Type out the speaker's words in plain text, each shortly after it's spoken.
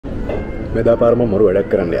මෙදා පාරම මරු වැඩක්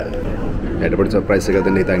කරන්න යන්න. ඊට පොඩි සර්ප්‍රයිස් එකක්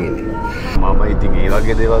දෙන්න හිතන් ඉන්නේ. මම ඉතින් ඒ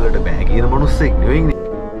වගේ දේවල් වලට බෑ කියන මිනිස්සෙක් නෙවෙයිනේ.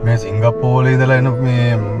 මේ සිංගප්පූරුවේ ඉඳලා එන මේ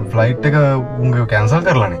ෆ්ලයිට් එක උන්ගේ කැන්සල්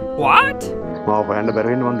කරලානේ. What? මාව හොයන්න බැරි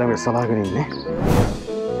වෙන්න මම දැන් ඉස්සලාගෙන ඉන්නේ.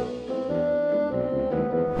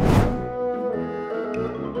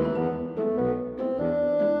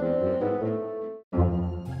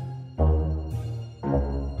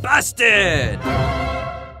 Busted!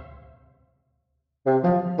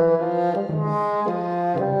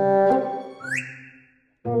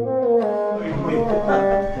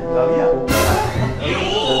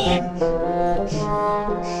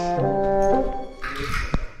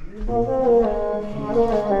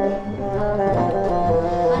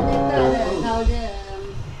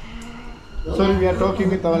 Sorry, we are talking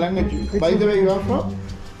with our language. By the way, you are from?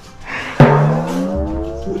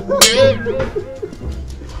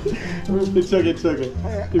 It's okay, it's okay.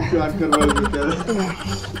 If you answer well, we can.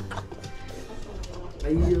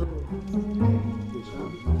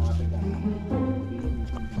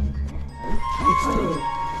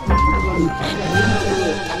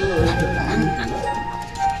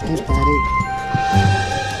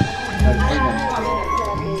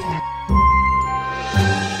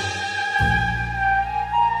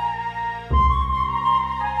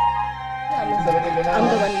 I'm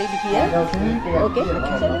the one lady here. Okay.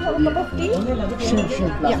 So you have a cup of tea?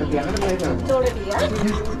 Sure. Yeah. Soda tea, yeah?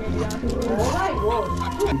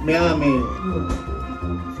 Where am I?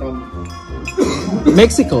 From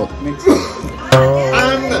Mexico.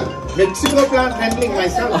 I'm Mexico plant handling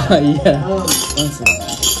myself. Yeah. One second.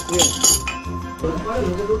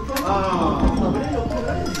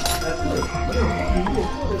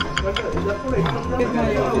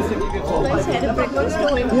 Guys, had a breakfast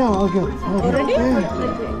or Yeah, okay. already?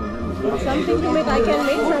 Something to make I can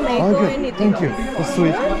make some egg or anything. Thank you. That's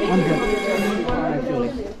sweet. I'm good.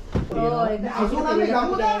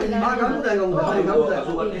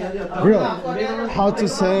 Real. How to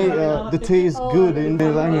say the tea is good in the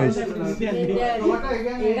language?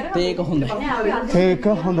 Take a Hyundai. Take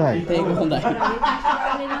a Hyundai. Take a Hyundai.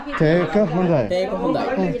 Take a Hyundai. Take a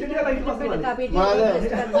Hyundai.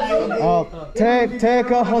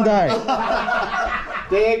 Take a Hyundai.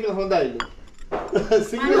 Take a Hyundai.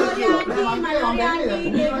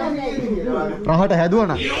 රහට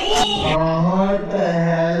හැදුවන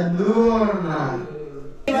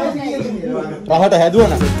රහට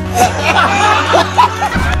හැදුවන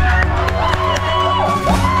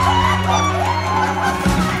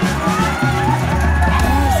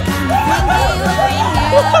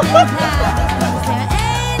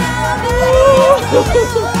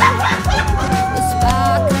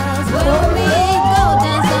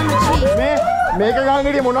මේක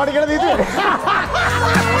ගාංගිටිය මොනවද කියලා දීතුනේ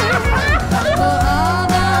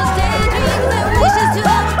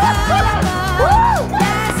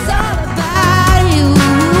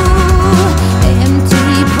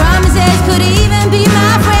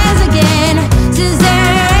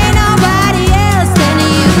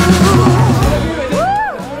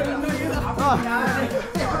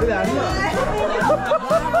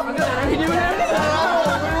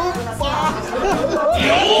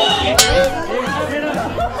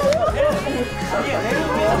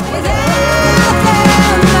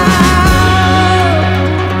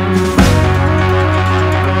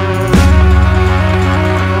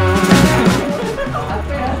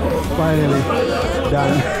finally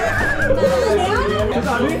done.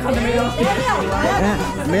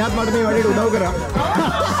 මෙයාත් මට මේ වැඩේට උදව් කරා.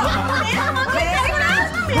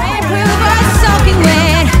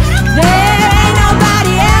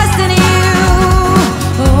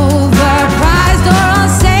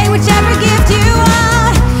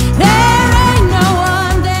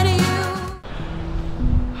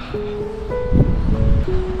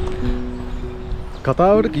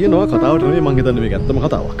 කතාවට කියනවා කතාවට නෙමෙයි මං හිතන්නේ මේක ඇත්තම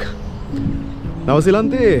කතාවක්.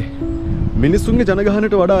 නවසීලන්තේ මිනිස්සුන්ගේ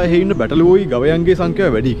ජනගහනයට වඩා එහි ඉන්න බැටළුවෝයි ගවයන්ගේ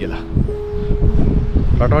සංඛ්‍යාව වැඩි කියලා.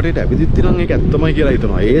 රටවටේට ඇවිදිද්දි නම් ඒක ඇත්තමයි කියලා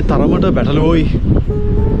හිතනවා. ඒ තරමට බැටළුවෝයි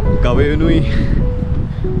ගවයනුයි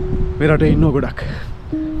මේ රටේ ඉන්නව ගොඩක්.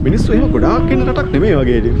 මිනිස්සු එහෙම ගොඩාක් ඉන්න රටක් නෙමෙයි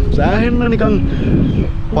වගේ. සෑහෙන්න නිකන්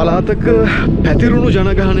පළාතක පැතිරුණු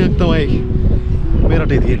ජනගහනයක් තමයි මේ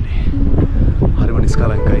රටේ තියෙන්නේ. හරිම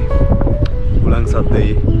නිස්කලංකයි. උලං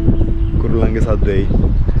සද්දෙයි කුරුල්ලන්ගේ සද්දෙයි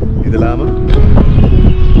ඉඳලාම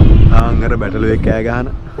ආංගර බැටළුවේ කෑ ගහන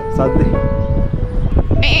සද්දේ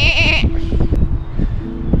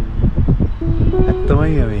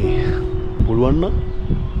ඇත්තමයි මේ පුළුවන් නම්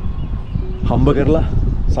හම්බ කරලා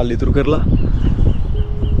සල්ලි ඉතුරු කරලා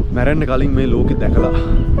මැරෙන්න කලින් මේ ලෝකෙ දැකලා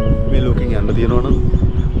මේ ලෝකෙන් යන්න තියනවා නම්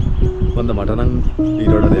මන්ද මට නම්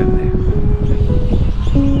ඊට වඩා දෙයක් නැහැ.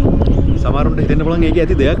 බලනකොට හිතෙන්න පුළුවන් ඒකේ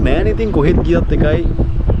ඇති දෙයක් නැහැ නේ. ඉතින් කොහෙත් ගියත් එකයි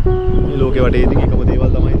මේ ලෝකේ වටේ ඉතින් එකම දේවල්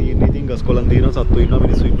තමයි තියෙන්නේ. ඉතින් ගස් කොළන් තියෙනවා, සත්තු ඉන්නවා,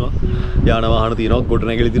 මිනිස්සු ඉන්නවා, යාන වාහන තියෙනවා,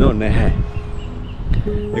 ගොඩනැගිලි තියෙනවා නැහැ.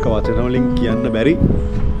 ඒක වචන වලින් කියන්න බැරි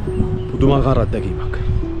පුදුමාකාර අත්දැකීමක්.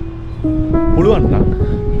 පුළුවන් නම්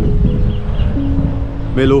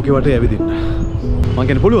මේ ලෝකේ වටේ ඇවිදින්න. මං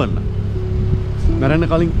කියන්නේ පුළුවන් නම් මරන්න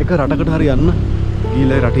කලින් එක රටකට හරි යන්න.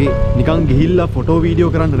 ගිහිල්ලා රටේ නිකන් ගිහිල්ලා ෆොටෝ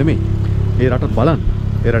වීඩියෝ කරන්න නෙමෙයි. ඒ රට බලන්න.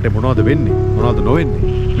 ඒ රටේ මොනවද වෙන්නේ? මොනවද නොවෙන්නේ?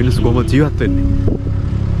 මිනිස්සු කොහොමද ජීවත් වෙන්නේ?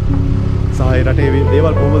 සහ ඒ රටේ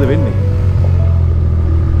දේවල් කොහොමද වෙන්නේ?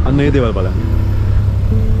 අන්න ඒ දේවල් බලන්න.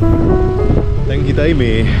 දැන් හිතයි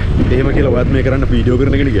මේ එහෙම කියලා ඔයත් මේ කරන්න වීඩියෝ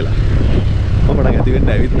කරන කෙනෙක් කියලා. මම පටන් ඇති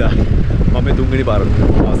වෙන්න ඇවිද්දා. මම මේ තුන්වෙනි පාරට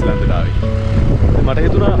ආස්ලන්තට ආවේ. මට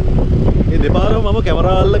හිතුණා මේ දෙපාරම මම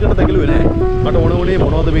කැමරා අල්ලකට දැකලුවේ නැහැ. මට ඕන වුණේ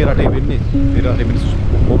මොනවද මේ රටේ වෙන්නේ? මේ රටේ මිනිස්සු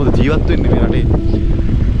කොහොමද ජීවත් වෙන්නේ මේ රටේ?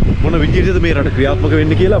 මොන විදිහටද මේ රට ක්‍රියාත්මක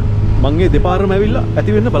වෙන්නේ කියලා මම මේ දෙපාරම ඇවිල්ලා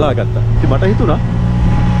ඇති වෙන්න බලාගත්තා. ඉතින් මට හිතුණා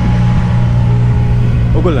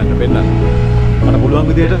ඔයගොල්ලන්ට පෙන්නන්න. මට පුළුවන්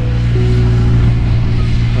විදිහට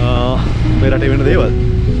මේ රටේ වෙන දේවල්.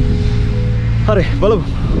 හරි බලමු.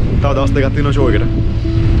 තව දවස් දෙකක් තියෙනවා ෂෝ එකට.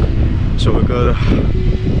 ෂෝ එක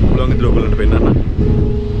පුළුවන් විදිහට ඔයගොල්ලන්ට පෙන්නන්න.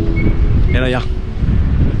 එන යා.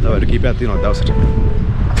 තව කීපයක් තියෙනවා දවසට.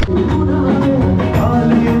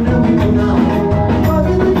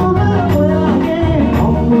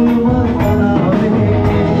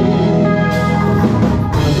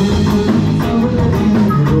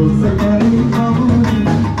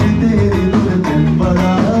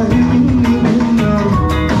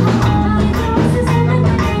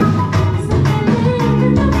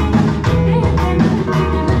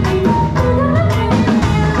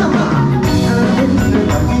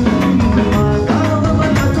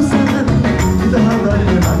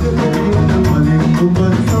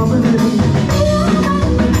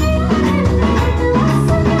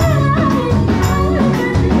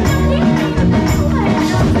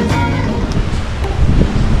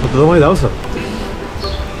 තමයි දවස.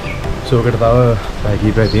 ෂෝකට තව පැය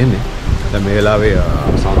කීපයක් තියෙන්නේ. දැන් මේ වෙලාවේ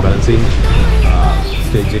සවුන්ඩ් බැලන්සිං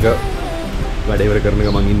ස්ටේජ් එක වැඩ ඉවර කරන එක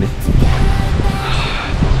මං ඉන්නේ.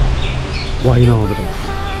 වහිනා හොඳට.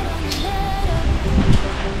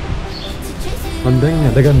 මං දැන්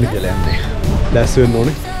ඇදගන්න කියලා යන්නේ. දැස් වෙන්න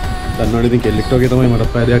ඕනේ. දන්නවනේ ඉතින් කෙල්ලෙක්ට වගේ තමයි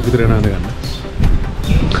මටත් පැය දෙකක් විතර යන අඳ ගන්න.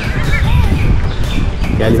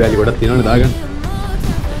 කැලි වැලි ගොඩක් තියෙනවනේ දාගන්න.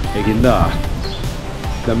 ඒකින්ද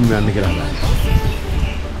දැන් මම යන්න කියලා හදන්නේ.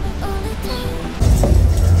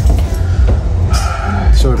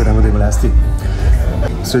 ෂෝ එකට හැමදේම ලෑස්ති.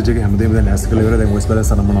 ස්ටේජ් එකේ හැමදේම දැන් ලෑස්ති කරලා ඉවරයි. දැන් වොයිස්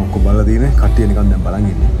බැලන්ස් අරන් මම ඔක්කොම බලලා දිනේ. කට්ටිය නිකන් දැන් බලන්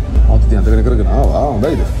ඉන්නේ. ආත් ඉතින් අතගෙන කරගෙන ආවා.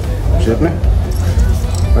 හොඳයිද? ෂේප් නේ.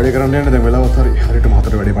 වැඩේ කරන්න යන්න දැන් වෙලාවත් හරියට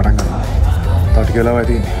 4ට වැඩේ පටන් ගන්නවා. තව ටික වෙලාවයි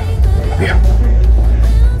තියෙන්නේ. යා.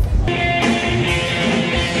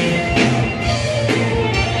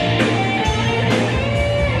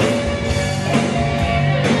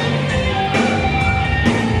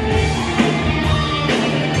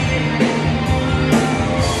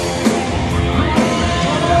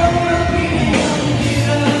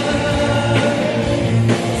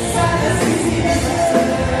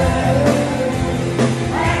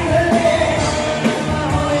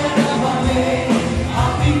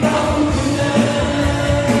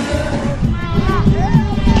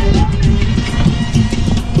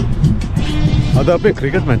 අද අපේ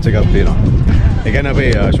ක්‍රිකට් මැච් එකක් තියෙනවා. ඒ කියන්නේ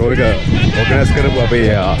අපේ ෂෝ එක ඕගනයිස් කරපු අපේ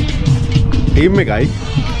ටීම් එකයි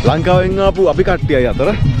ලංකාවෙන් ආපු අපි කට්ටියයි අතර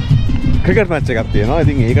ක්‍රිකට් මැච් එකක් තියෙනවා.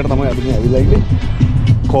 ඉතින් ඒකට තමයි අපි මේ ඇවිල්ලා ඉන්නේ.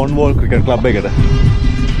 කෝන්වෝල් ක්‍රිකට් ක්ලබ් එකට.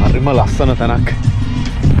 හරිම ලස්සන තැනක්.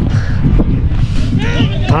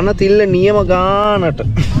 තන තිල්ල නියම ගානට.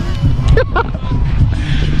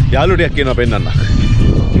 යාළුවෝ ටිකක් කියනවා පෙන්නන්න.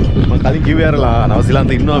 මම කලින් කිව්වේ අරලා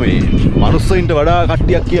නවසීලන්තේ ඉන්නවා මේ මනුස්සයින්ට වඩා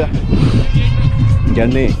කට්ටියක් කියලා.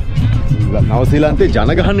 කියන්නේ නවසීලන්තේ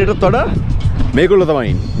ජනගහනයටත් වඩා මේගොල්ලෝ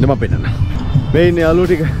තමයි ඉන්නේ. මම පෙන්නන්න. මේ ඉන්නේ යාළුවෝ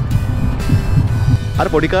ටික. අර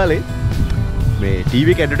පොඩි කාලේ මේ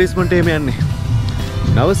ටීවී එක ඇඩ්වර්ටයිස්මන්ට් එකේම යන්නේ.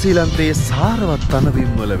 නවසීලන්තයේ සාරවත්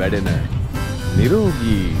තනවිම් වල වැඩෙන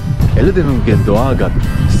නිරෝගී එළදෙනුන්ගෙන් දොවාගත්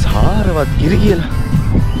සාරවත් කිරි කියලා.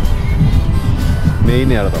 මේ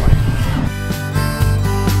ඉන්නේ අර තමයි.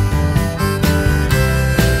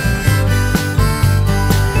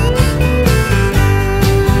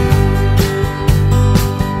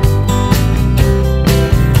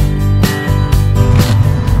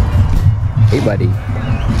 Hey buddy.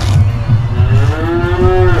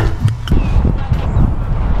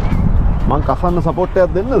 මං කෆන්න සපෝට්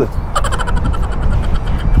එකක් දෙන්නද?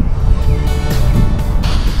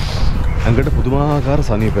 ඇඟට පුදුමාකාර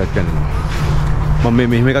සනීපයක් දැනෙනවා. මම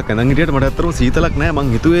මෙහෙම එකක් අඳන් හිටියට මට අත්‍තරම සීතලක් නැහැ.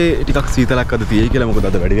 මං හිතුවේ ටිකක් සීතලක් අද තියෙයි කියලා. මොකද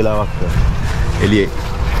අද වැඩි වෙලාවක් එළියේ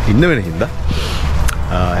ඉන්න වෙන හින්දා.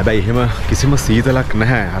 හැබැයි එහෙම කිසිම සීතලක්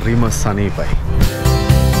නැහැ. හරිම සනීපයි.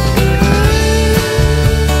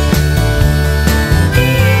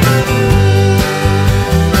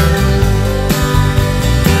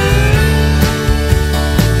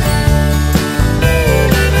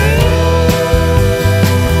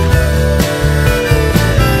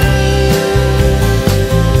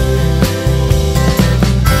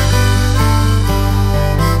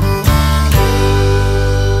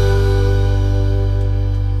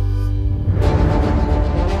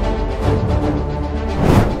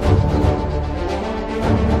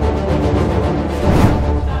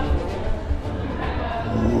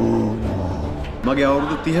 මගේ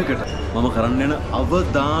අවුරුදු 30කට මම කරන්න යන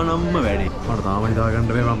අවදානම්ම වැඩේ. මට තාම හිතාගන්න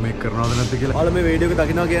බැහැ මම මේක කරනවද නැද්ද කියලා. ඔයාලා මේ වීඩියෝ එක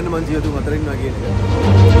දකින්නවා කියන්නේ මං සියතුන් අතරින් ඉන්නවා කියන එක.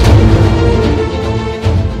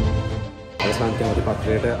 අවසාන කැමති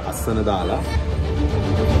පත්‍රයට අස්සන දාලා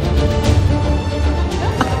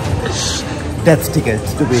That's ticket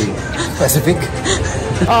to be specific.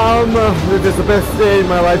 It is the best day in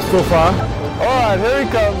my life so far. Alright, here he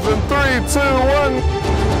comes in 3, 2, 1.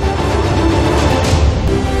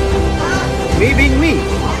 Me being me.